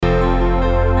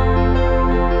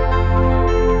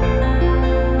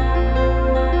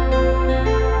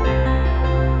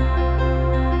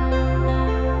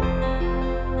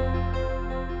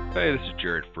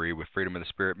Free with Freedom of the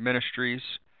Spirit Ministries,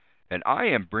 and I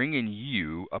am bringing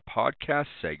you a podcast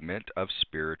segment of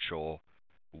spiritual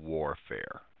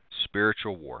warfare.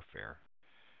 Spiritual warfare.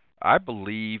 I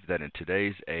believe that in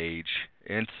today's age,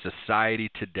 in society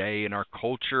today, in our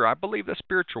culture, I believe that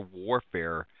spiritual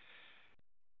warfare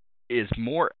is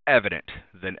more evident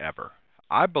than ever.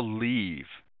 I believe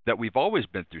that we've always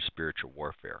been through spiritual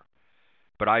warfare,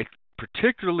 but I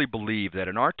particularly believe that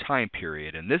in our time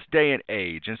period, in this day and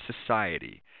age, in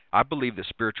society, I believe that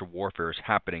spiritual warfare is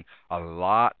happening a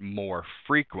lot more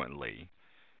frequently.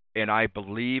 And I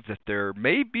believe that there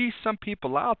may be some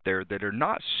people out there that are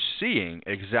not seeing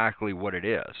exactly what it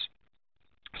is.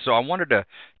 So I wanted to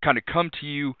kind of come to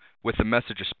you with the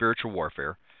message of spiritual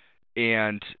warfare.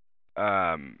 And,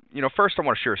 first I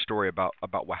want to share a story about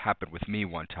what happened with me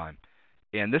one time.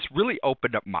 And this really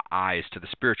opened up my eyes to the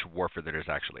spiritual warfare that is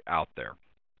actually out there.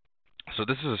 So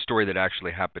this is a story that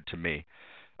actually happened to me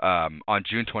on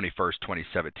June 21st,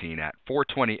 2017 at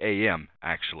 4:20 a.m.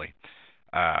 actually.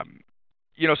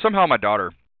 Somehow my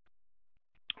daughter,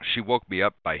 she woke me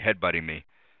up by headbutting me.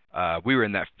 We were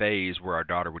in that phase where our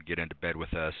daughter would get into bed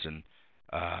with us, and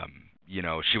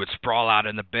she would sprawl out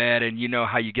in the bed, and you know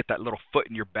how you get that little foot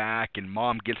in your back, and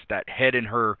mom gets that head in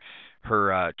her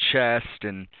chest,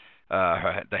 and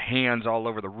the hands all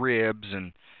over the ribs,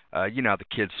 and how the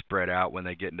kids spread out when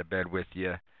they get into bed with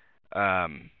you.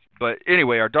 But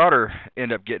anyway, our daughter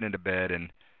ended up getting into bed, and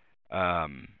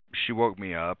she woke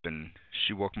me up, and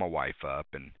she woke my wife up,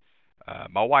 and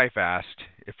my wife asked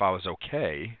if I was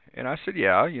okay, and I said,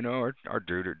 yeah, our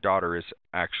daughter is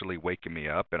actually waking me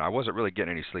up, and I wasn't really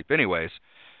getting any sleep anyways.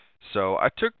 So I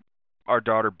took our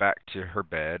daughter back to her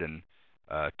bed and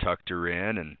tucked her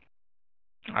in, and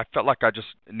I felt like I just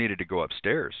needed to go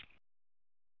upstairs.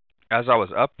 As I was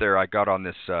up there, I got on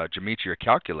this Gematria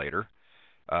calculator.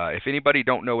 If anybody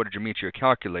don't know what a Gematria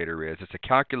calculator is, it's a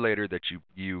calculator that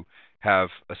you have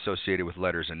associated with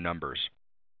letters and numbers.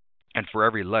 And for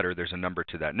every letter, there's a number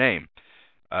to that name.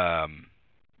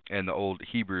 And the old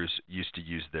Hebrews used to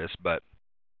use this, but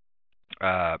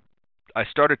I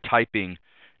started typing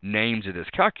names in this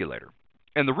calculator.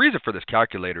 And the reason for this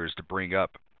calculator is to bring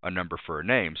up a number for a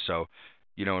name. So,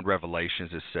 in Revelations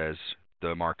it says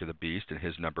the mark of the beast, and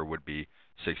his number would be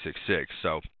 666.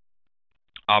 So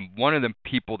I'm one of them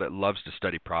people that loves to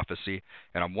study prophecy,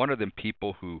 and I'm one of them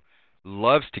people who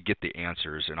loves to get the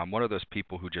answers, and I'm one of those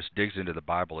people who just digs into the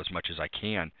Bible as much as I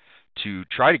can to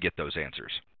try to get those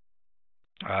answers.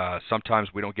 Sometimes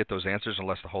we don't get those answers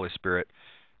unless the Holy Spirit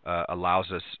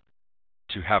allows us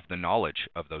to have the knowledge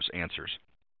of those answers.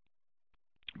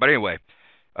 But anyway,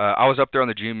 I was up there on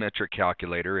the geometric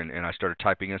calculator, and I started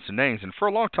typing in some names, and for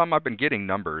a long time I've been getting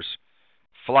numbers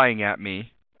flying at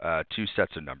me, two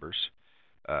sets of numbers.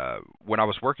 When I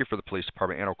was working for the police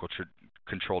department, Animal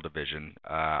Control Division,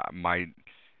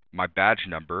 my badge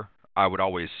number, I would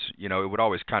always, it would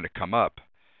always kind of come up.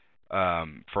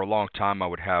 For a long time, I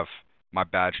would have my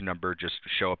badge number just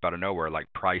show up out of nowhere,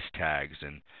 like price tags,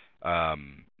 and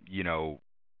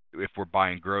if we're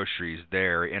buying groceries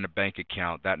there in a bank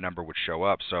account, that number would show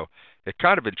up. So it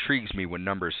kind of intrigues me when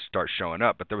numbers start showing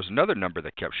up. But there was another number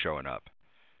that kept showing up.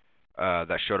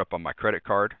 That showed up on my credit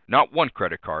card. Not one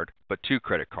credit card, but two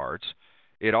credit cards.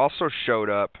 It also showed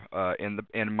up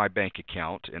in my bank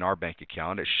account, in our bank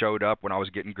account. It showed up when I was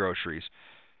getting groceries.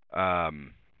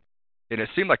 And it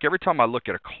seemed like every time I look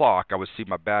at a clock, I would see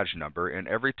my badge number. And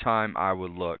every time I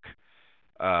would look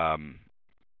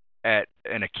at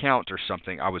an account or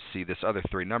something, I would see this other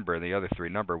three number. And the other three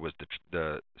number was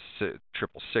the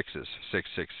triple sixes,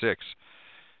 666.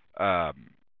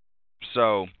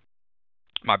 So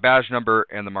my badge number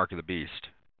and the mark of the beast,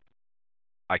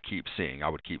 I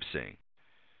would keep seeing.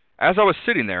 As I was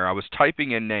sitting there, I was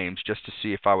typing in names just to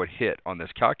see if I would hit on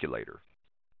this calculator.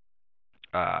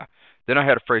 Then I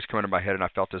had a phrase come into my head, and I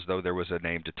felt as though there was a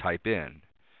name to type in.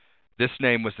 This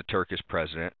name was the Turkish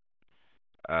president,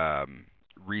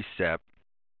 Recep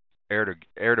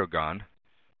Erdogan.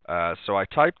 So I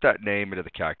typed that name into the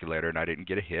calculator, and I didn't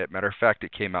get a hit. Matter of fact,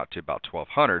 it came out to about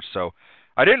 1,200, so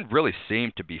I didn't really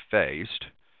seem to be fazed.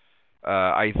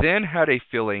 I then had a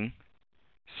feeling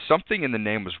something in the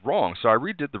name was wrong, so I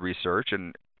redid the research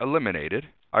and eliminated.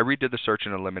 I redid the search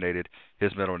and eliminated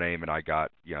his middle name, and I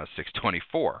got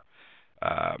 624.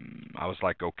 I was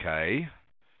like, okay,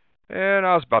 and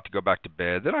I was about to go back to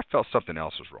bed. Then I felt something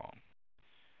else was wrong.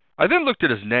 I then looked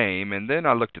at his name, and then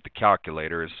I looked at the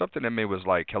calculator, and something in me was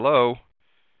like, hello,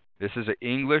 this is an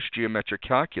English geometric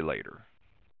calculator.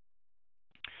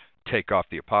 Take off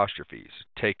the apostrophes.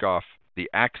 Take off the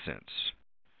accents.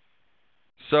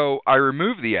 So I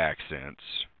removed the accents,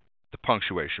 the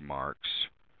punctuation marks,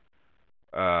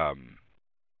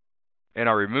 and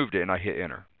I removed it and I hit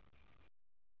enter.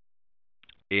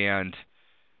 And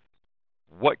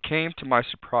what came to my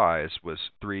surprise was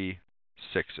 3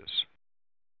 sixes.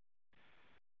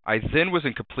 I then was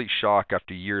in complete shock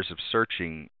after years of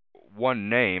searching one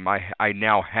name. I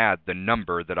now had the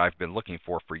number that I've been looking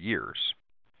for years.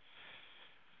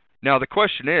 Now the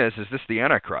question is this the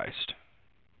Antichrist?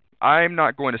 I'm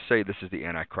not going to say this is the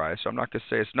Antichrist. I'm not going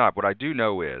to say it's not. What I do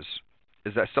know is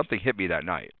that something hit me that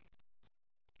night.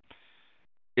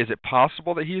 Is it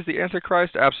possible that he's the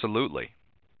Antichrist? Absolutely.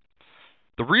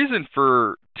 The reason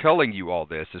for telling you all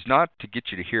this is not to get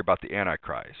you to hear about the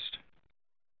Antichrist.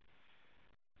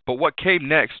 But what came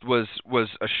next was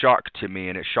a shock to me,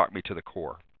 and it shocked me to the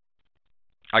core.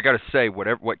 I got to say,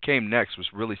 what came next was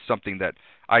really something that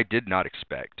I did not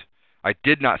expect. I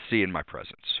did not see in my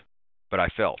presence, but I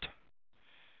felt.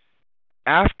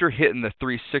 After hitting the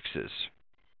 3 sixes,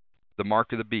 the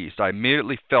mark of the beast, I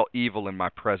immediately felt evil in my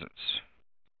presence.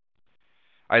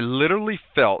 I literally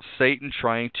felt Satan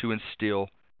trying to instill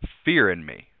fear in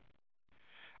me.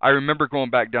 I remember going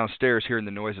back downstairs, hearing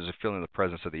the noises and feeling the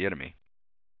presence of the enemy.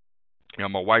 You know,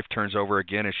 my wife turns over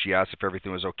again and she asks if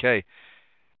everything was okay.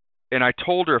 And I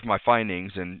told her of my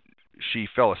findings and she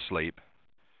fell asleep.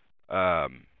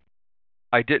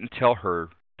 I didn't tell her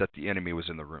that the enemy was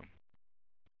in the room.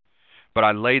 But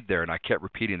I laid there and I kept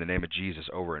repeating the name of Jesus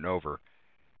over and over.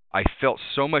 I felt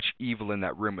so much evil in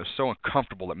that room. It was so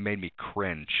uncomfortable it made me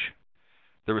cringe.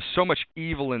 There was so much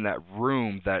evil in that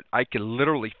room that I could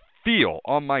literally feel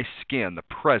on my skin the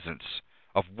presence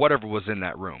of whatever was in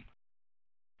that room.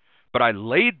 But I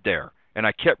laid there and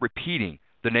I kept repeating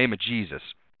the name of Jesus.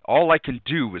 All I can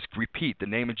do was repeat the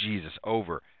name of Jesus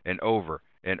over and over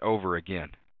and over again.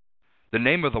 The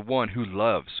name of the one who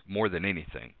loves more than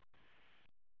anything.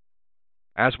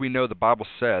 As we know, the Bible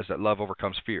says that love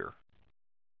overcomes fear.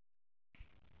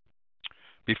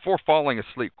 Before falling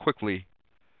asleep quickly,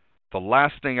 the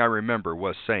last thing I remember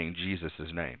was saying Jesus'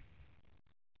 name.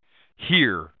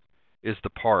 Here is the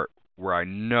part where I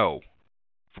know,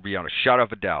 for beyond a shadow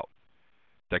of a doubt,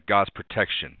 that God's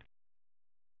protection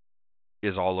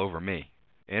is all over me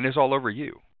and is all over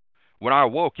you. When I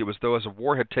awoke, it was though as a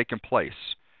war had taken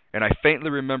place, and I faintly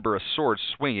remember a sword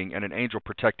swinging and an angel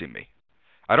protecting me.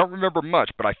 I don't remember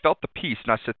much, but I felt the peace,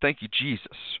 and I said, "Thank you,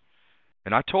 Jesus."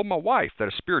 And I told my wife that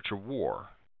a spiritual war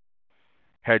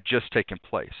had just taken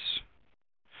place.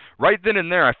 Right then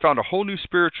and there, I found a whole new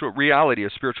spiritual reality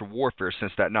of spiritual warfare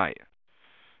since that night.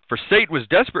 For Satan was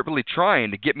desperately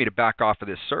trying to get me to back off of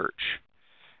this search.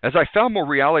 As I found more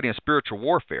reality in spiritual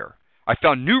warfare, I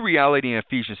found new reality in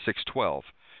Ephesians 6:12,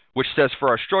 which says, "For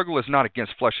our struggle is not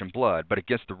against flesh and blood, but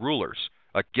against the rulers,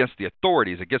 against the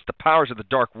authorities, against the powers of the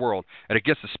dark world, and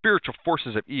against the spiritual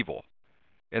forces of evil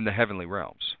in the heavenly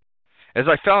realms." As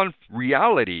I found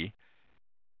reality,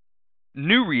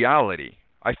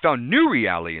 I found new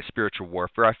reality in spiritual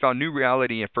warfare. I found new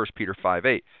reality in 1 Peter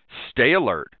 5:8. Stay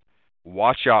alert.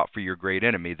 Watch out for your great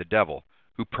enemy, the devil,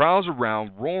 who prowls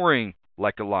around roaring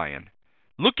like a lion,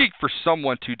 looking for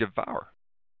someone to devour.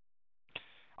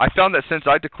 I found that since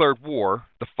I declared war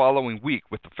the following week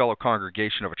with the fellow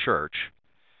congregation of a church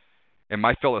and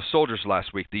my fellow soldiers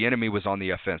last week, the enemy was on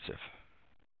the offensive.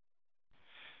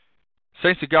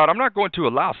 Saints of God, I'm not going to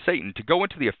allow Satan to go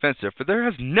into the offensive, for there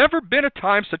has never been a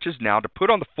time such as now to put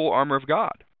on the full armor of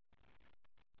God.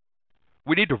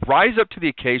 We need to rise up to the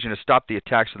occasion to stop the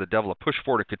attacks of the devil and push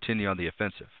forward and continue on the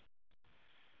offensive.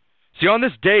 See, on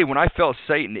this day when I felt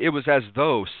Satan, it was as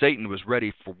though Satan was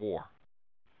ready for war.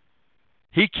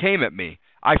 He came at me.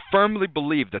 I firmly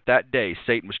believe that day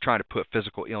Satan was trying to put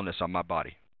physical illness on my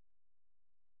body.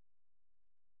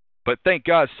 But thank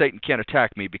God Satan can't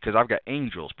attack me because I've got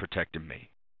angels protecting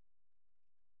me.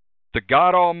 The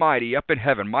God Almighty up in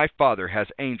heaven, my Father, has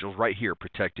angels right here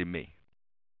protecting me.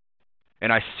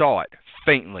 And I saw it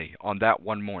faintly on that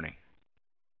one morning.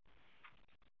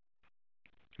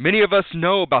 Many of us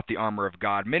know about the armor of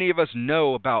God. Many of us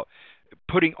know about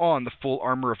putting on the full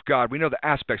armor of God. We know the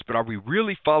aspects, but are we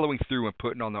really following through and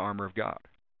putting on the armor of God?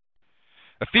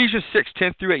 Ephesians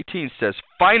 6:10 through 18 says,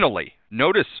 finally,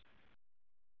 notice,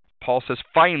 Paul says,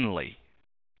 finally.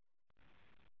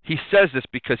 He says this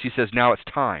because he says, now it's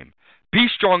time. Be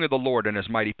strong in the Lord and his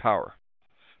mighty power.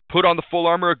 Put on the full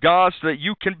armor of God so that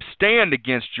you can stand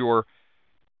against your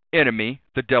enemy,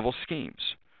 the devil's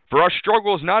schemes. For our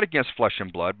struggle is not against flesh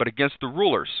and blood, but against the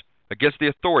rulers, against the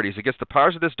authorities, against the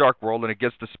powers of this dark world, and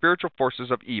against the spiritual forces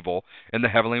of evil in the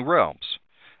heavenly realms.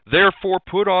 Therefore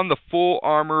put on the full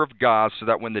armor of God, so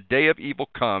that when the day of evil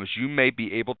comes, you may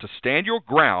be able to stand your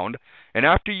ground. And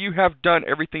after you have done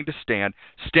everything to stand,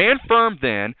 stand firm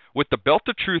then, with the belt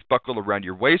of truth buckled around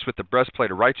your waist, with the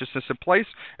breastplate of righteousness in place,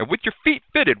 and with your feet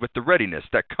fitted with the readiness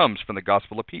that comes from the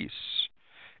gospel of peace.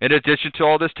 In addition to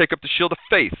all this, take up the shield of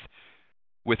faith,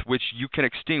 with which you can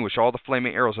extinguish all the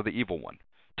flaming arrows of the evil one.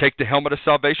 Take the helmet of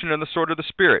salvation and the sword of the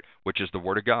Spirit, which is the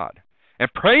word of God.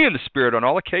 And pray in the Spirit on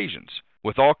all occasions,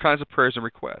 with all kinds of prayers and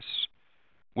requests.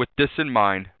 With this in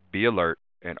mind, be alert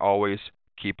and always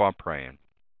keep on praying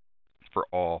for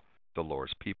all the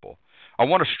Lord's people. I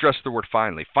want to stress the word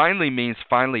finally. Finally means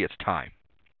finally it's time.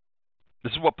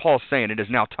 This is what Paul's saying. It is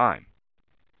now time.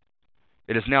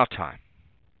 It is now time.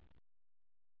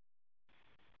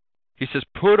 He says,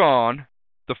 put on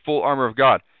the full armor of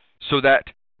God, so that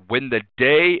when the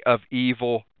day of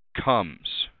evil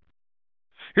comes.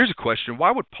 Here's a question.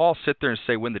 Why would Paul sit there and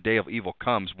say when the day of evil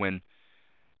comes, when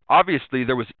obviously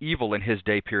there was evil in his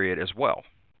day period as well?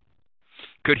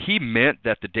 Could he meant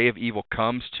that the day of evil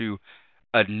comes to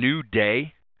a new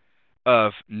day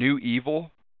of new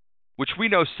evil, which we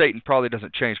know Satan probably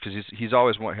doesn't change because he's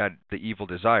always had the evil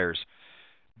desires.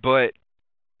 But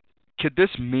could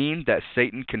this mean that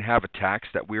Satan can have attacks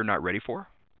that we're not ready for?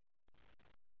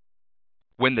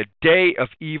 When the day of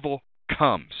evil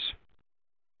comes.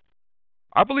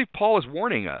 I believe Paul is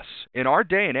warning us in our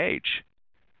day and age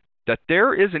that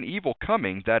there is an evil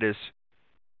coming that is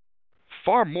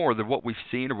far more than what we've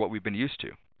seen or what we've been used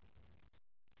to.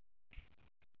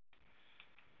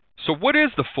 So what is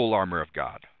the full armor of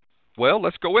God? Well,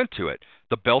 let's go into it.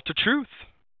 The belt of truth,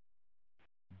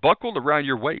 buckled around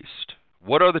your waist.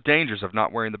 What are the dangers of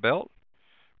not wearing the belt?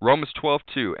 Romans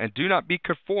 12:2, and do not be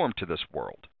conformed to this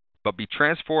world, but be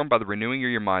transformed by the renewing of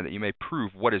your mind, that you may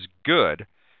prove what is good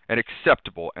and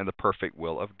acceptable and the perfect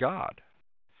will of God.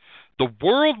 The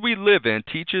world we live in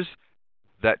teaches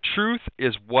that truth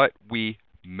is what we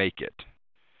make it.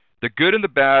 The good and the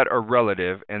bad are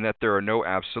relative, and that there are no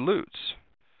absolutes,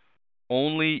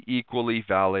 only equally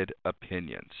valid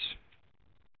opinions.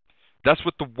 That's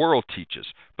what the world teaches.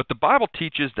 But the Bible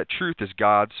teaches that truth is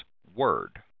God's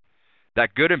word,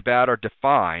 that good and bad are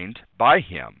defined by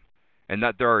Him, and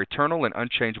that there are eternal and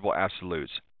unchangeable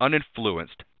absolutes,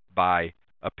 uninfluenced by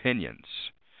opinions.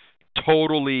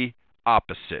 Totally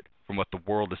opposite from what the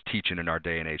world is teaching in our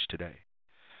day and age today.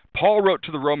 Paul wrote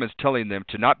to the Romans telling them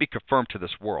to not be conformed to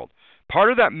this world.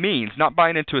 Part of that means not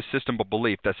buying into a system of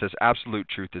belief that says absolute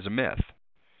truth is a myth.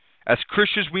 As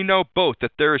Christians, we know both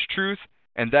that there is truth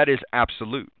and that is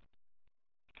absolute.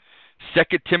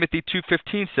 2 Timothy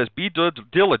 2:15 says, be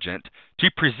diligent to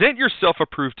present yourself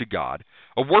approved to God,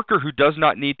 a worker who does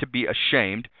not need to be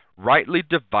ashamed, rightly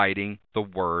dividing the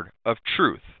word of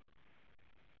truth.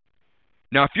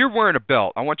 Now, if you're wearing a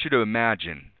belt, I want you to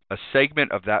imagine a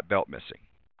segment of that belt missing.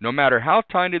 No matter how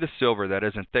tiny the silver that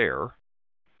isn't there,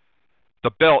 the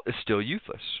belt is still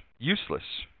useless.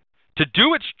 To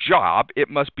do its job, it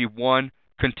must be one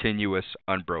continuous,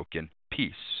 unbroken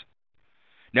piece.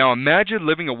 Now imagine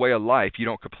living a way of life you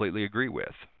don't completely agree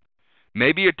with.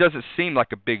 Maybe it doesn't seem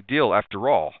like a big deal after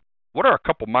all. What are a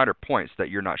couple minor points that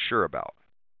you're not sure about?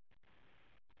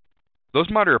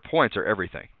 Those minor points are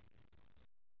everything.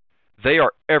 They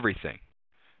are everything.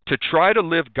 To try to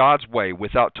live God's way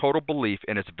without total belief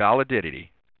in its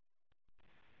validity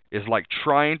is like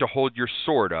trying to hold your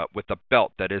sword up with a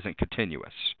belt that isn't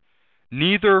continuous.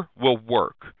 Neither will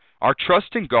work. Our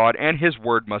trust in God and His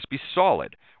Word must be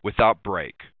solid, without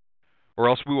break, or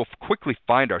else we will quickly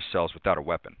find ourselves without a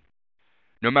weapon.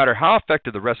 No matter how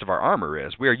effective the rest of our armor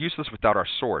is, we are useless without our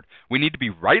sword. We need to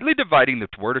be rightly dividing the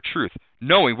word of truth,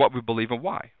 knowing what we believe and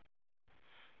why.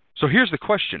 So here's the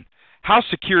question. How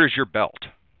secure is your belt?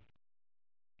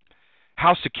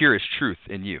 How secure is truth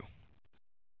in you?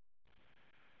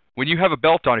 When you have a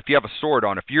belt on, if you have a sword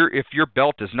on, if your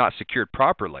belt is not secured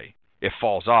properly, it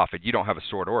falls off and you don't have a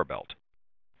sword or a belt.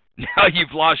 Now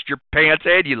you've lost your pants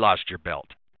and you lost your belt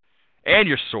and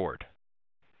your sword.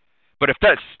 But if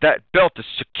that belt is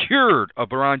secured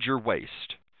around your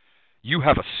waist, you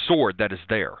have a sword that is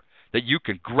there that you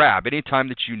can grab anytime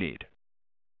that you need.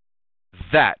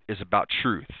 That is about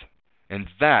truth, and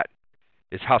that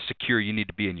is how secure you need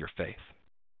to be in your faith.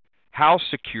 How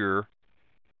secure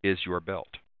is your belt?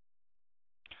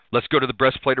 Let's go to the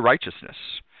breastplate of righteousness.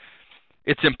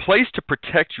 It's in place to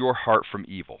protect your heart from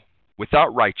evil.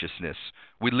 Without righteousness,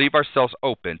 we leave ourselves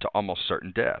open to almost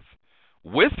certain death.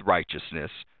 With righteousness,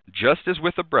 just as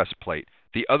with a breastplate,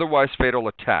 the otherwise fatal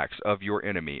attacks of your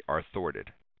enemy are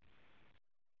thwarted.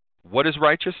 What is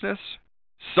righteousness?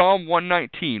 Psalm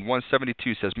 119,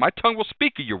 172 says, my tongue will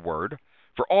speak of your word,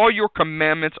 for all your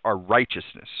commandments are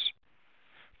righteousness.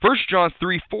 1 John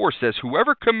 3:4 says,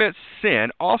 whoever commits sin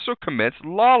also commits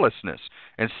lawlessness,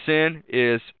 and sin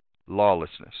is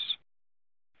lawlessness.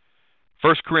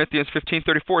 1 Corinthians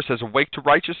 15:34 says, awake to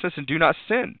righteousness and do not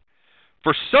sin.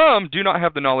 For some do not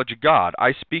have the knowledge of God.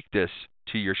 I speak this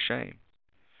to your shame.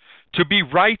 To be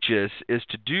righteous is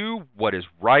to do what is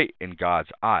right in God's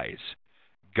eyes.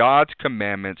 God's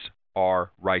commandments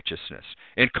are righteousness.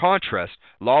 In contrast,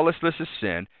 lawlessness is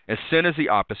sin, and sin is the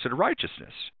opposite of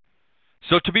righteousness.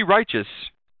 So to be righteous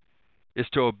is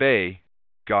to obey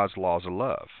God's laws of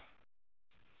love.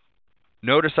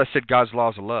 Notice I said God's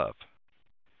laws of love.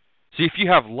 See, if you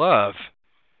have love,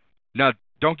 now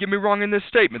don't get me wrong in this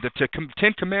statement, the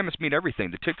Ten Commandments mean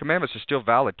everything. The Ten Commandments are still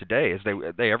valid today as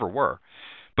they ever were.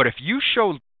 But if you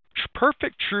show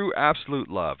perfect, true, absolute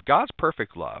love, God's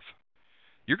perfect love,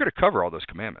 you're going to cover all those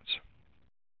commandments.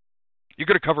 You're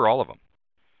going to cover all of them.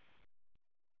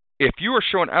 If you are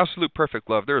showing absolute perfect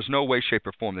love, there is no way, shape,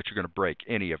 or form that you're going to break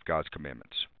any of God's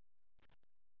commandments.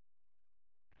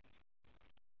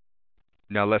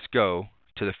 Now let's go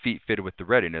to the feet fitted with the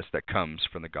readiness that comes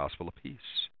from the gospel of peace.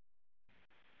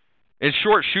 In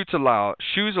short, shoes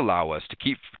allow us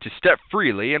to step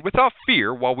freely and without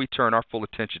fear while we turn our full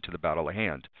attention to the battle at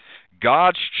hand.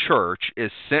 God's church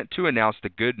is sent to announce the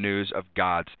good news of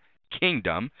God's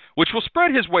kingdom, which will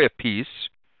spread his way of peace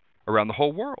around the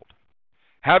whole world.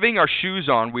 Having our shoes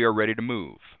on, we are ready to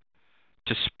move,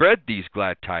 to spread these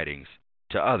glad tidings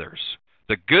to others,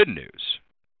 the good news,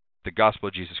 the gospel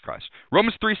of Jesus Christ.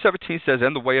 Romans 3:17 says,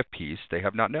 and the way of peace they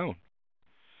have not known.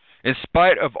 In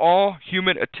spite of all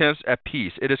human attempts at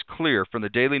peace, it is clear from the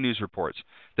daily news reports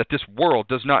that this world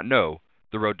does not know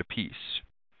the road to peace.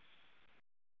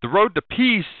 The road to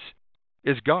peace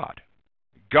is God.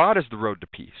 God is the road to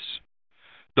peace.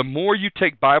 The more you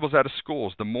take Bibles out of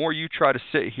schools, the more you try to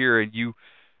sit here and you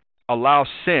allow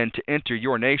sin to enter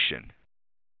your nation,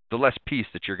 the less peace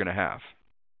that you're going to have.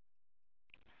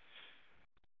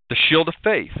 The shield of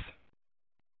faith.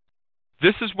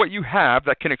 This is what you have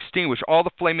that can extinguish all the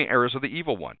flaming arrows of the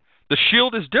evil one. The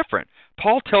shield is different.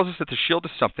 Paul tells us that the shield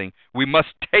is something we must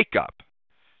take up,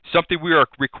 something we are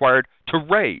required to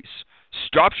raise.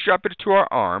 Strap it to our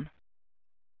arm,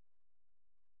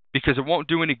 because it won't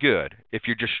do any good if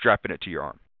you're just strapping it to your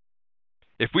arm.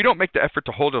 If we don't make the effort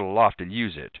to hold it aloft and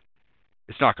use it,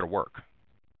 it's not going to work.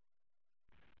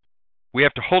 We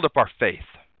have to hold up our faith.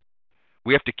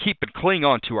 We have to keep and cling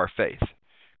on to our faith.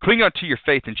 Cling on to your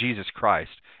faith in Jesus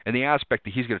Christ and the aspect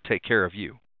that he's going to take care of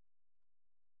you.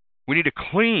 We need to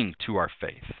cling to our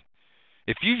faith.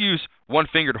 If you use one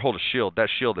finger to hold a shield, that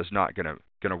shield is not going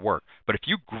to work. But if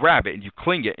you grab it and you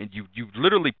cling it and you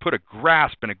literally put a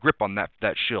grasp and a grip on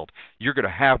that shield, you're going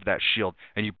to have that shield.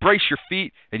 And you brace your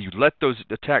feet and you let those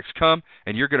attacks come,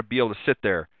 and you're going to be able to sit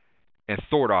there and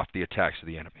thwart off the attacks of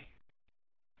the enemy.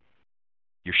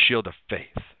 Your shield of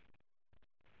faith.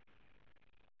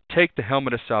 Take the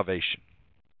helmet of salvation.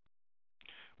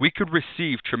 We could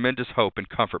receive tremendous hope and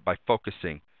comfort by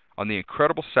focusing on the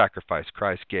incredible sacrifice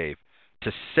Christ gave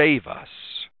to save us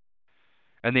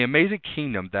and the amazing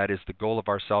kingdom that is the goal of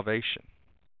our salvation.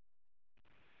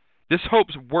 This hope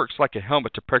works like a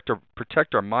helmet to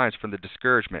protect our minds from the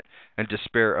discouragement and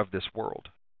despair of this world.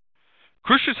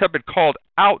 Christians have been called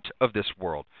out of this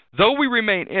world. Though we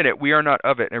remain in it, we are not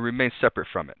of it and remain separate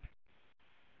from it.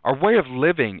 Our way of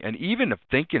living and even of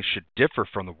thinking should differ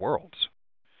from the world's.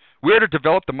 We are to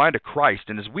develop the mind of Christ,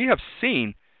 and as we have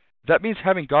seen, that means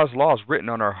having God's laws written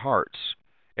on our hearts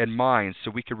and minds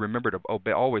so we can remember to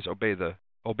always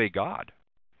obey God.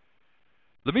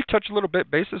 Let me touch a little bit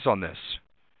basis on this.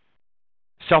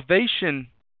 Salvation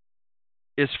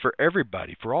is for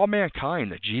everybody, for all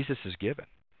mankind that Jesus has given.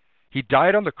 He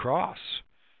died on the cross.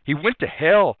 He went to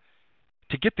hell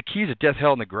to get the keys of death,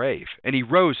 hell, and the grave. And he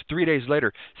rose 3 days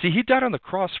later. See, he died on the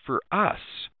cross for us,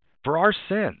 for our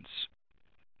sins,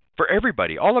 for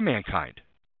everybody, all of mankind.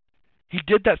 He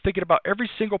did that thinking about every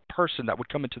single person that would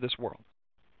come into this world.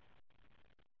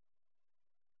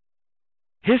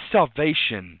 His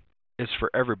salvation is for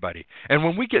everybody. And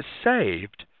when we get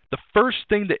saved, the first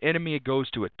thing the enemy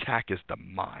goes to attack is the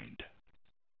mind.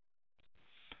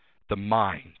 The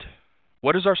mind.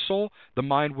 What is our soul? The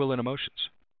mind, will, and emotions.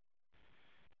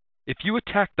 If you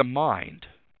attack the mind,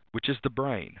 which is the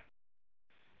brain,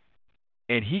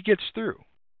 and he gets through,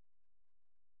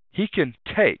 he can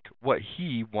take what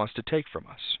he wants to take from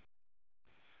us.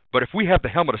 But if we have the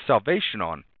helmet of salvation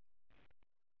on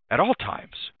at all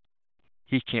times,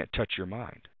 he can't touch your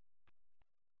mind.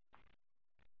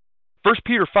 1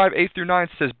 Peter 5:8-9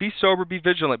 says, be sober, be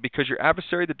vigilant, because your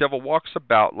adversary the devil walks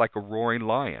about like a roaring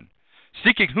lion,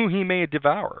 seeking whom he may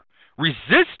devour.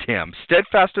 Resist him,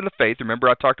 steadfast in the faith. Remember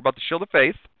I talked about the shield of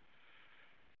faith.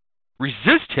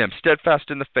 Resist him,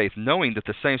 steadfast in the faith, knowing that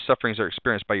the same sufferings are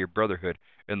experienced by your brotherhood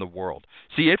in the world.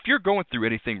 See, if you're going through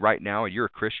anything right now and you're a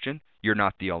Christian, you're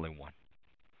not the only one.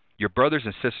 Your brothers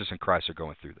and sisters in Christ are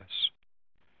going through this.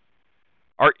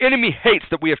 Our enemy hates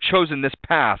that we have chosen this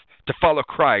path to follow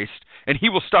Christ, and he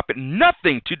will stop at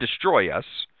nothing to destroy us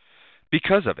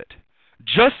because of it.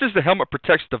 Just as the helmet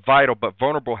protects the vital but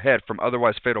vulnerable head from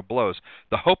otherwise fatal blows,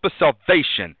 the hope of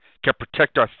salvation can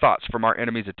protect our thoughts from our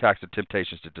enemies' attacks and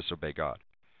temptations to disobey God.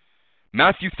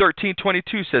 Matthew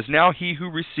 13:22 says, "Now he who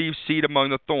receives seed among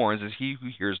the thorns is he who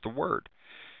hears the word.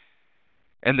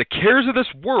 And the cares of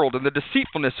this world and the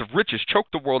deceitfulness of riches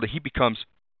choke the world, and he becomes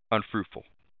unfruitful."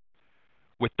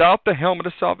 Without the helmet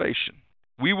of salvation,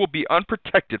 we will be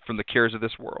unprotected from the cares of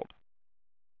this world.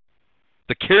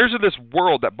 The cares of this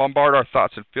world that bombard our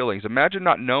thoughts and feelings. Imagine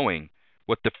not knowing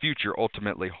what the future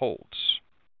ultimately holds.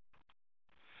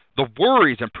 The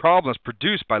worries and problems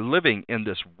produced by living in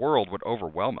this world would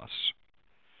overwhelm us.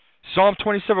 Psalm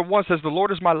 27:1 says, "The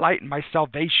Lord is my light and my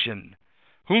salvation.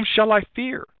 Whom shall I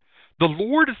fear? The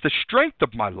Lord is the strength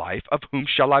of my life. Of whom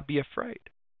shall I be afraid?"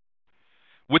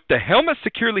 With the helmet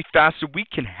securely fastened, we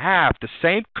can have the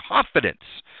same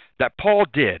confidence that Paul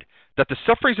did, that the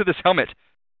sufferings of this helmet,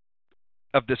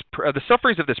 the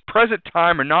sufferings of this present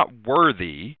time are not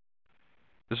worthy.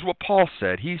 This is what Paul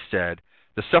said. He said,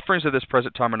 "The sufferings of this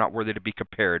present time are not worthy to be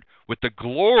compared with the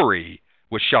glory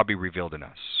which shall be revealed in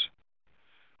us."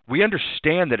 We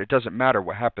understand that it doesn't matter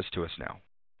what happens to us now.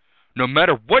 No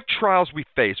matter what trials we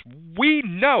face, we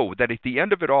know that at the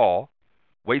end of it all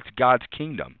waits God's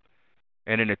kingdom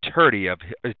and an eternity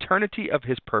of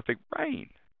his perfect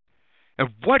reign.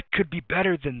 And what could be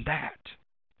better than that?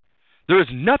 There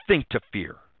is nothing to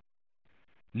fear.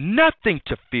 Nothing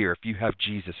to fear if you have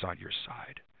Jesus on your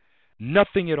side.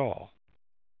 Nothing at all.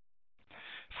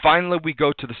 Finally, we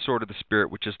go to the sword of the Spirit,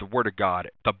 which is the Word of God,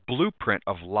 the blueprint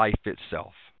of life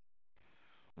itself.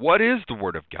 What is the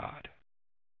Word of God?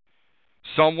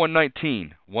 Psalm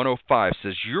 119:105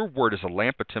 says, "Your word is a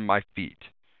lamp unto my feet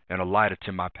and a light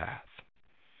unto my path."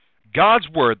 God's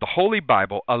Word, the Holy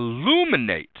Bible,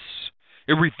 illuminates.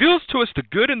 It reveals to us the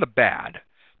good and the bad,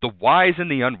 the wise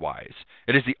and the unwise.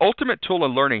 It is the ultimate tool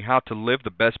in learning how to live the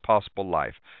best possible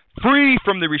life, free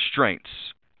from the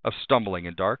restraints of stumbling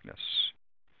in darkness.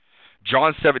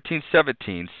 John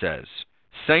 17:17 says,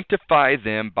 "Sanctify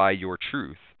them by your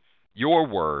truth. Your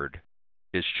word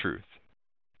is truth."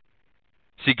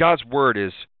 See, God's Word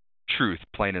is truth,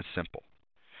 plain and simple.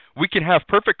 We can have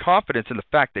perfect confidence in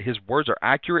the fact that his words are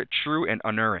accurate, true, and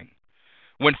unerring.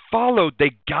 When followed,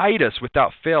 they guide us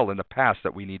without fail in the paths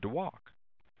that we need to walk.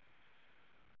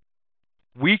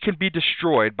 We can be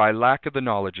destroyed by lack of the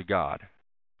knowledge of God,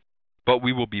 but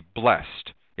we will be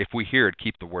blessed if we hear and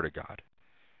keep the Word of God.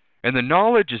 And the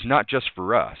knowledge is not just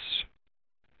for us.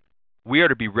 We are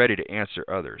to be ready to answer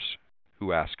others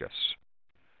who ask us.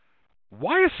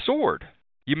 Why a sword?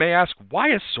 You may ask, why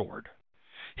a sword?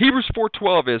 Hebrews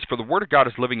 4:12 is, "For the Word of God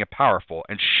is living and powerful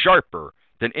and sharper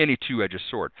than any two-edged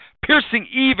sword, piercing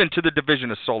even to the division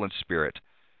of soul and spirit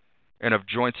and of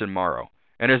joints and marrow,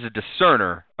 and is a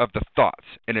discerner of the thoughts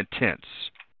and intents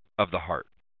of the heart."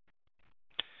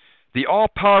 The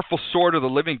all-powerful sword of the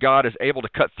living God is able to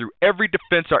cut through every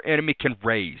defense our enemy can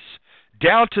raise,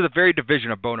 down to the very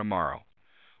division of bone and marrow.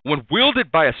 When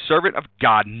wielded by a servant of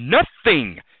God,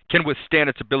 nothing can withstand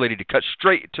its ability to cut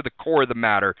straight to the core of the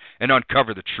matter and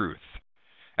uncover the truth.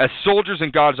 As soldiers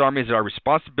in God's army, it is our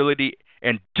responsibility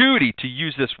and duty to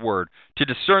use this word, to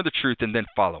discern the truth and then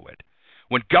follow it.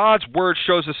 When God's Word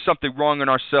shows us something wrong in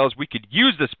ourselves, we could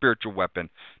use this spiritual weapon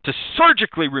to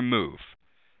surgically remove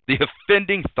the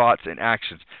offending thoughts and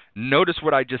actions. Notice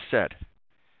what I just said.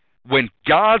 When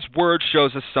God's Word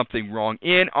shows us something wrong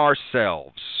in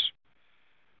ourselves,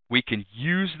 we can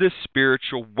use this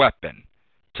spiritual weapon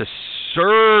to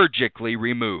surgically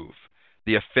remove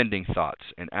the offending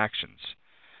thoughts and actions.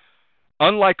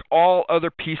 Unlike all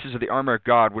other pieces of the armor of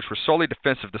God, which were solely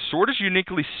defensive, the sword is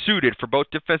uniquely suited for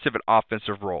both defensive and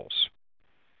offensive roles.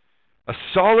 A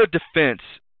solid defense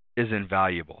is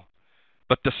invaluable,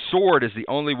 but the sword is the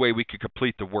only way we can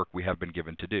complete the work we have been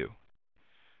given to do.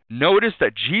 Notice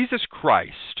that Jesus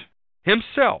Christ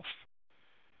himself.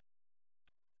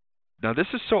 Now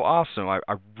this is so awesome.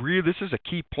 This is a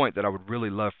key point that I would really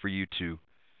love for you to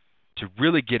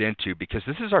really get into, because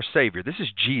this is our Savior. This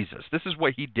is Jesus. This is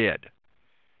what he did.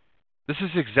 This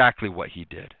is exactly what he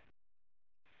did.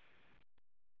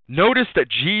 Notice that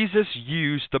Jesus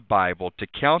used the Bible to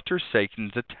counter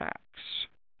Satan's attacks.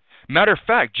 Matter of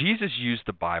fact, Jesus used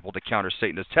the Bible to counter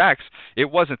Satan's attacks.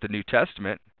 It wasn't the New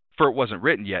Testament, for it wasn't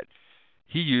written yet.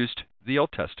 He used the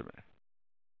Old Testament.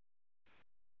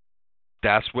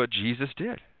 That's what Jesus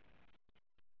did.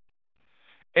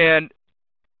 And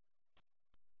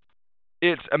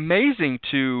it's amazing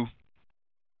to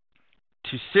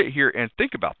sit here and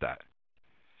think about that.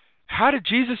 How did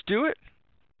Jesus do it?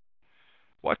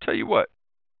 Well, I tell you what.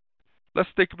 Let's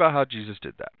think about how Jesus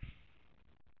did that.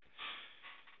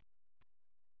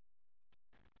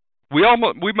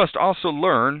 We must also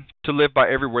learn to live by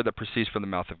every word that proceeds from the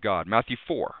mouth of God. Matthew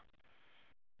 4.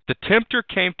 The tempter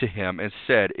came to him and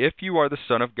said, "If you are the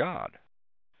Son of God."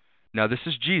 Now this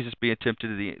is Jesus being tempted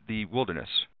in the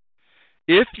wilderness.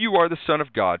 "If you are the Son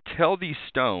of God, tell these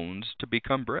stones to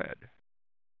become bread."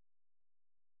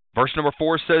 Verse number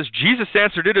 4 says, Jesus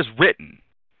answered, "It is written,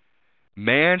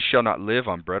 man shall not live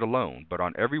on bread alone, but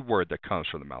on every word that comes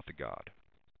from the mouth of God."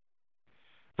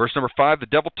 Verse number 5, the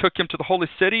devil took him to the holy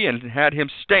city and had him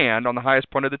stand on the highest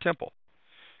point of the temple.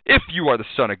 "If you are the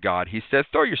Son of God," he said,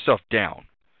 "throw yourself down.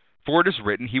 For it is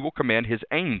written, he will command his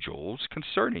angels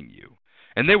concerning you,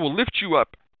 and they will lift you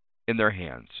up in their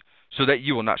hands, so that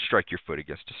you will not strike your foot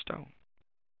against a stone."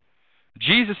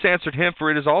 Jesus answered him,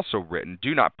 "For it is also written,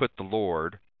 do not put the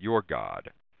Lord your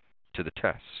God to the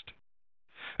test."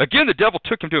 Again the devil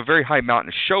took him to a very high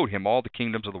mountain and showed him all the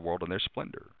kingdoms of the world and their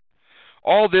splendor.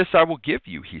 "All this I will give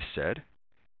you," he said,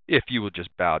 "if you will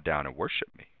just bow down and worship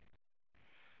me."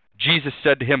 Jesus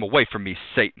said to him, "Away from me,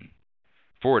 Satan,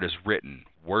 for it is written,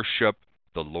 worship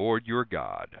the Lord your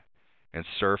God and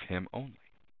serve him only."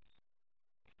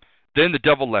 Then the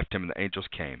devil left him, and the angels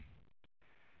came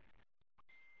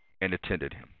and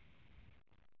attended him.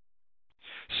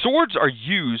 Swords are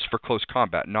used for close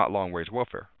combat, not long-range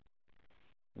warfare.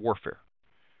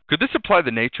 Could this imply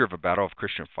the nature of a battle of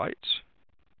Christian fights?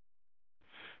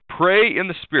 Pray in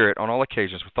the Spirit on all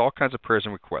occasions with all kinds of prayers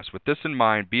and requests. With this in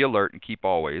mind, be alert and keep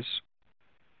always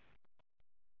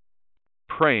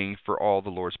praying for all the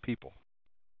Lord's people.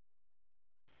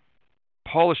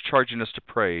 Paul is charging us to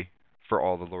pray for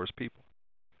all the Lord's people.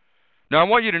 Now I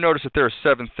want you to notice that there are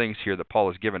 7 things here that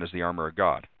Paul has given as the armor of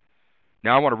God.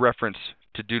 Now I want to reference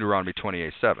to Deuteronomy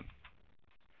 28:7.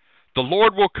 "The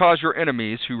Lord will cause your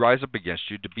enemies who rise up against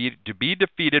you to be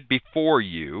defeated before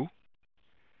you.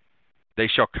 They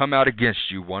shall come out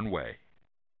against you one way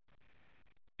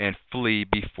and flee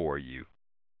before you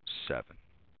 7.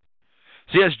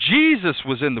 See, as Jesus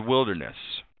was in the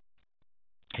wilderness,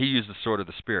 he used the sword of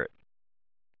the Spirit.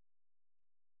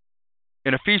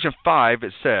 In Ephesians 5,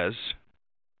 it says,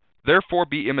 "Therefore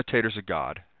be imitators of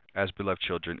God, as beloved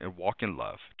children, and walk in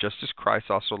love, just as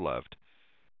Christ also loved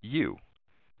you,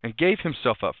 and gave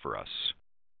himself up for us,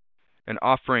 an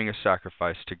offering a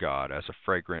sacrifice to God as a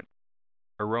fragrant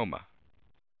aroma."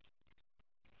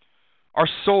 Our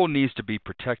soul needs to be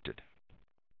protected.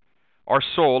 Our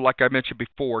soul, like I mentioned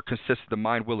before, consists of the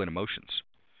mind, will, and emotions.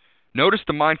 Notice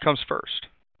the mind comes first.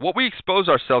 What we expose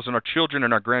ourselves and our children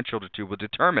and our grandchildren to will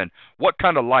determine what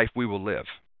kind of life we will live.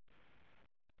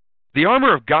 The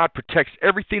armor of God protects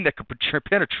everything that could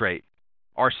penetrate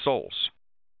our souls.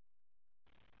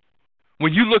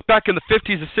 When you look back in the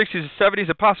 50s, the 60s, the 70s,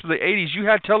 and possibly the 80s, you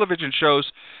had television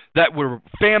shows that were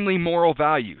family moral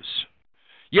values.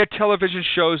 You had television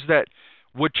shows that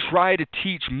would try to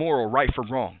teach moral right from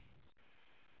wrong.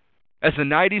 As the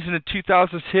 90s and the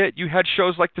 2000s hit, you had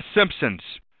shows like The Simpsons,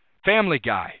 Family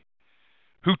Guy,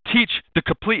 who teach the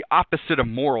complete opposite of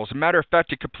morals. As a matter of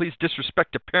fact, it completes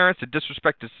disrespect to parents and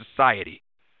disrespect to society.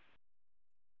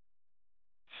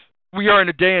 We are in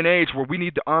a day and age where we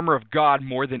need the armor of God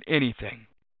more than anything.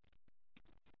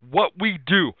 What we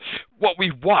do, what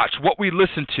we watch, what we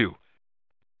listen to,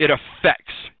 it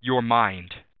affects your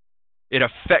mind. It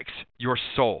affects your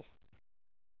soul.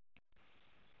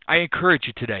 I encourage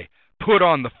you today, put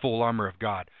on the full armor of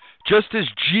God. Just as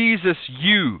Jesus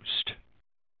used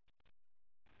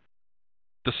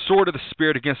the sword of the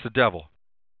Spirit against the devil,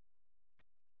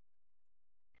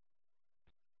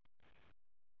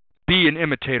 be an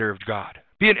imitator of God.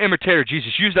 Be an imitator of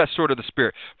Jesus. Use that sword of the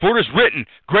Spirit. For it is written,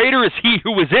 greater is he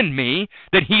who is in me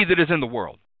than he that is in the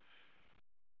world.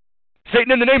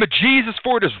 Satan, in the name of Jesus,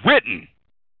 for it is written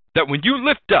that when you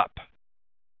lift up,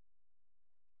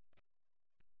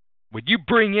 when you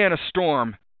bring in a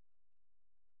storm,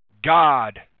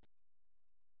 God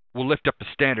will lift up a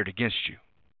standard against you.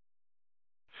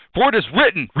 For it is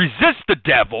written, resist the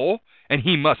devil, and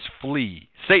he must flee.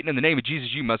 Satan, in the name of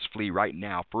Jesus, you must flee right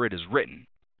now, for it is written.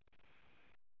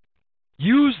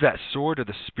 Use that sword of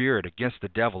the Spirit against the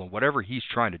devil and whatever he's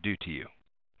trying to do to you.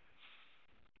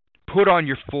 Put on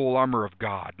your full armor of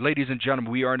God. Ladies and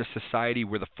gentlemen, we are in a society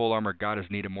where the full armor of God is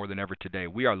needed more than ever today.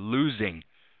 We are losing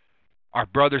our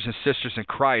brothers and sisters in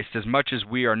Christ as much as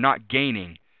we are not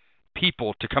gaining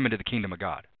people to come into the kingdom of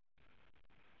God.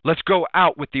 Let's go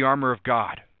out with the armor of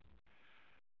God.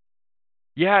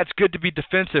 Yeah, it's good to be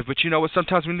defensive, but you know what?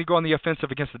 Sometimes we need to go on the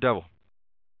offensive against the devil.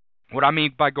 What I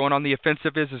mean by going on the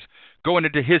offensive is going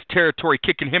into his territory,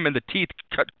 kicking him in the teeth,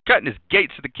 cutting his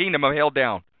gates of the kingdom of hell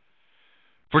down.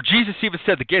 For Jesus even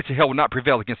said the gates of hell will not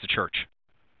prevail against the church.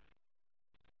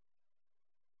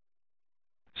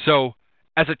 So,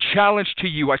 as a challenge to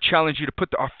you, I challenge you to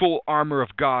put our full armor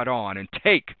of God on and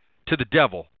take to the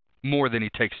devil more than he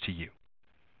takes to you.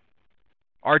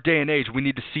 Our day and age, we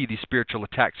need to see these spiritual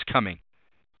attacks coming.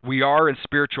 We are in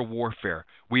spiritual warfare.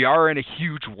 We are in a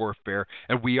huge warfare,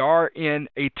 and we are in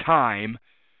a time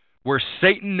where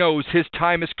Satan knows his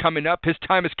time is coming up. His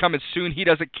time is coming soon. He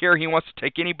doesn't care. He wants to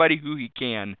take anybody who he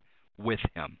can with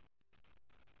him.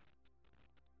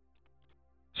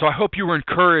 So I hope you were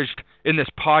encouraged in this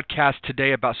podcast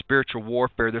today about spiritual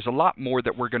warfare. There's a lot more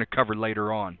that we're going to cover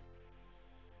later on.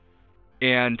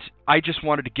 And I just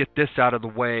wanted to get this out of the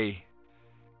way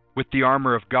with the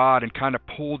armor of God and kind of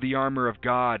pull the armor of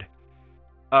God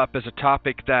up as a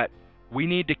topic that we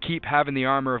need to keep having the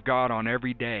armor of God on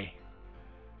every day.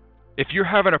 If you're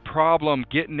having a problem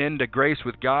getting into grace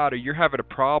with God, or you're having a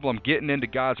problem getting into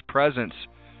God's presence,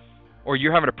 or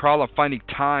you're having a problem finding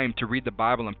time to read the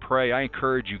Bible and pray, I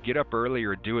encourage you, get up early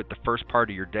or do it the first part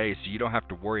of your day so you don't have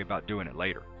to worry about doing it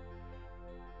later.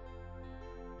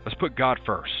 Let's put God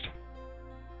first.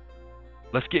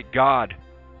 Let's get God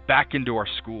back into our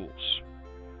schools.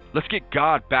 Let's get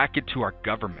God back into our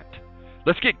government.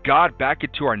 Let's get God back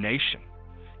into our nation.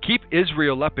 Keep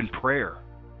Israel up in prayer.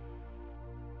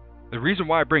 The reason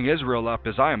why I bring Israel up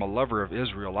is I am a lover of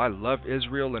Israel. I love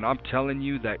Israel, and I'm telling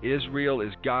you that Israel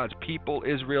is God's people.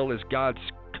 Israel is God's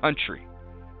country.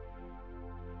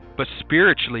 But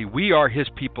spiritually, we are His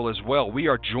people as well. We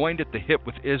are joined at the hip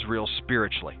with Israel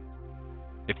spiritually.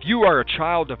 If you are a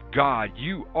child of God,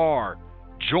 you are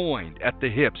joined at the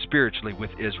hip spiritually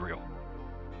with Israel.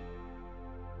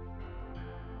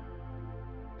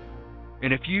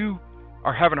 And if you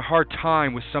are having a hard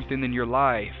time with something in your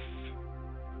life,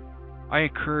 I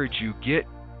encourage you, get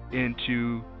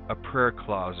into a prayer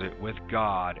closet with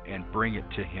God and bring it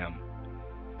to Him.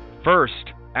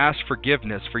 First, ask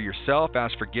forgiveness for yourself.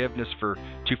 Ask forgiveness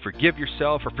to forgive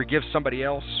yourself or forgive somebody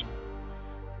else.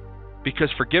 Because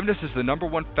forgiveness is the number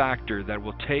one factor that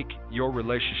will take your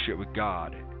relationship with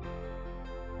God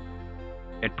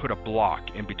and put a block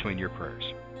in between your prayers.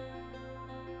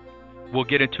 We'll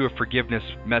get into a forgiveness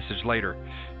message later,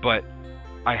 but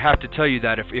I have to tell you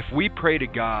that if we pray to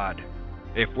God,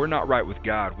 if we're not right with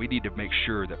God, we need to make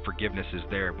sure that forgiveness is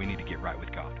there. We need to get right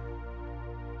with God.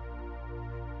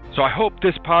 So I hope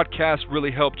this podcast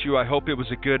really helped you. I hope it was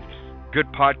a good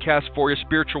podcast for you.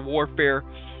 Spiritual warfare.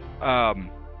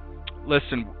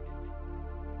 Listen,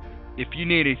 if you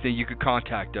need anything, you could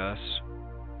contact us.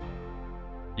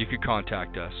 You could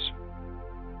contact us.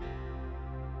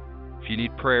 If you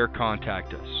need prayer,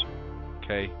 contact us.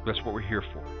 Okay? That's what we're here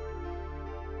for.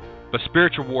 But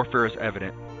spiritual warfare is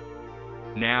evident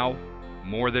now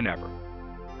more than ever.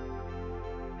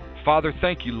 Father,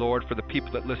 thank you, Lord, for the people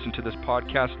that listen to this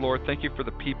podcast. Lord, thank you for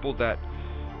the people that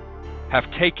have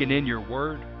taken in your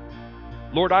word.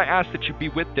 Lord, I ask that you be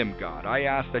with them, God. I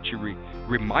ask that you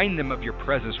remind them of your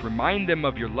presence. Remind them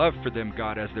of your love for them,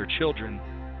 God, as their children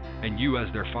and you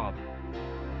as their Father.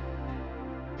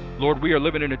 Lord, we are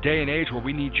living in a day and age where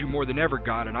we need you more than ever,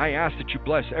 God, and I ask that you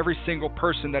bless every single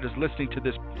person that is listening to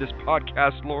this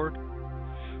podcast, Lord.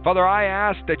 Father, I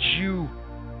ask that you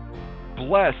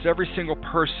bless every single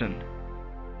person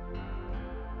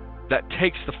that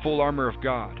takes the full armor of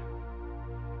God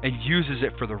and uses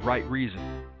it for the right reason.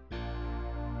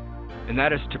 And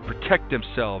that is to protect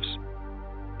themselves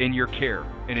in your care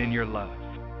and in your love.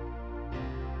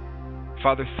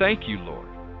 Father, thank you, Lord.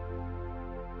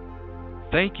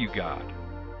 Thank you, God,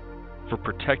 for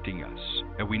protecting us.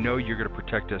 And we know you're going to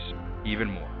protect us even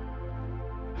more.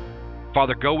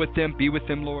 Father, go with them, be with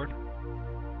them, Lord,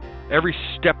 every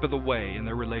step of the way in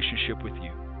their relationship with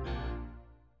you.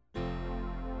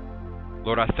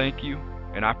 Lord, I thank you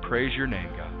and I praise your name,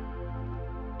 God.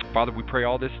 Father, we pray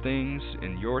all these things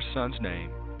in your Son's name,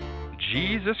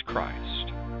 Jesus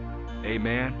Christ.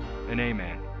 Amen and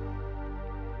amen.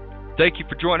 Thank you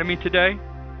for joining me today.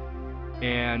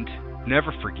 And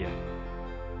never forget,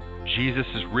 Jesus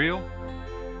is real.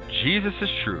 Jesus is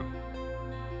true.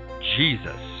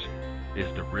 Jesus is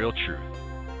the real truth.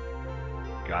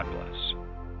 God bless.